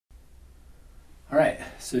All right,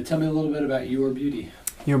 so tell me a little bit about Your Beauty.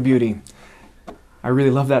 Your Beauty. I really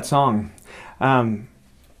love that song. When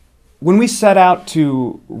we set out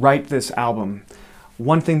to write this album,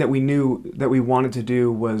 one thing that we knew that we wanted to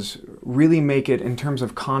do was really make it, in terms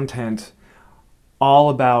of content, all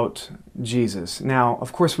about Jesus. Now,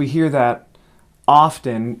 of course, we hear that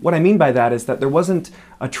often. What I mean by that is that there wasn't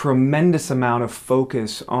a tremendous amount of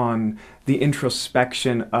focus on the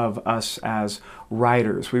introspection of us as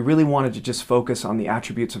writers. We really wanted to just focus on the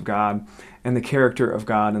attributes of God and the character of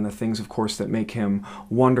God and the things, of course, that make him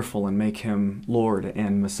wonderful and make him Lord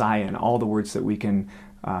and Messiah and all the words that we can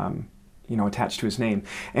attach to his name.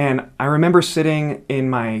 And I remember sitting in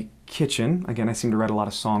my kitchen, again, I seem to write a lot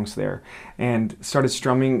of songs there, and started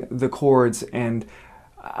strumming the chords, and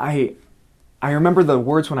I remember the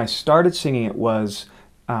words when I started singing it was,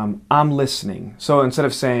 I'm listening. So instead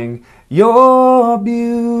of saying, your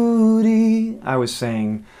beauty, I was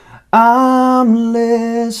saying, I'm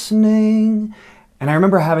listening. And I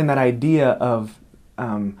remember having that idea of,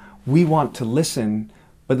 we want to listen,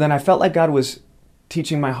 but then I felt like God was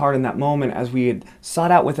teaching my heart in that moment as we had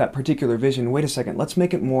sought out with that particular vision, wait a second, let's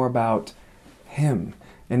make it more about him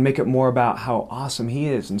and make it more about how awesome he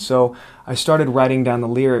is. And so I started writing down the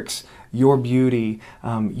lyrics, your beauty,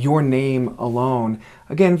 your name alone.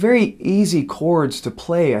 Again, very easy chords to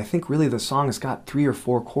play. I think really the song has got 3 or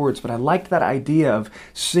 4 chords, but I liked that idea of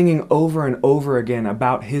singing over and over again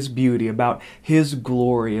about his beauty, about his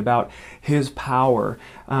glory, about his power.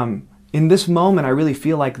 In this moment, I really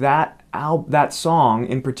feel like that song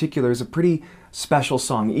in particular is a pretty special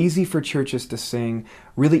song, easy for churches to sing,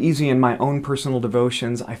 really easy in my own personal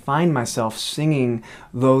devotions. I find myself singing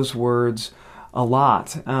those words a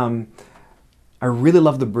lot. I really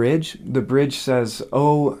love the bridge. The bridge says,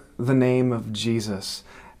 oh, the name of Jesus,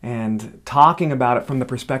 and talking about it from the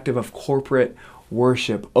perspective of corporate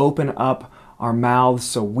worship. Open up our mouths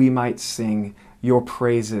so we might sing your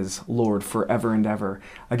praises, Lord, forever and ever.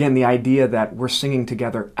 Again, the idea that we're singing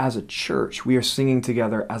together as a church. We are singing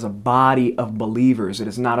together as a body of believers. It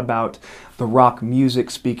is not about the rock music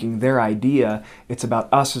speaking their idea. It's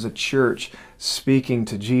about us as a church speaking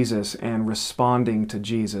to Jesus and responding to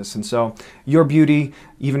Jesus. And so, Your Beauty,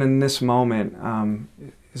 even in this moment,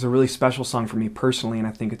 is a really special song for me personally, and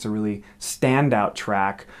I think it's a really standout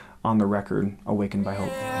track on the record, Awakened by Hope.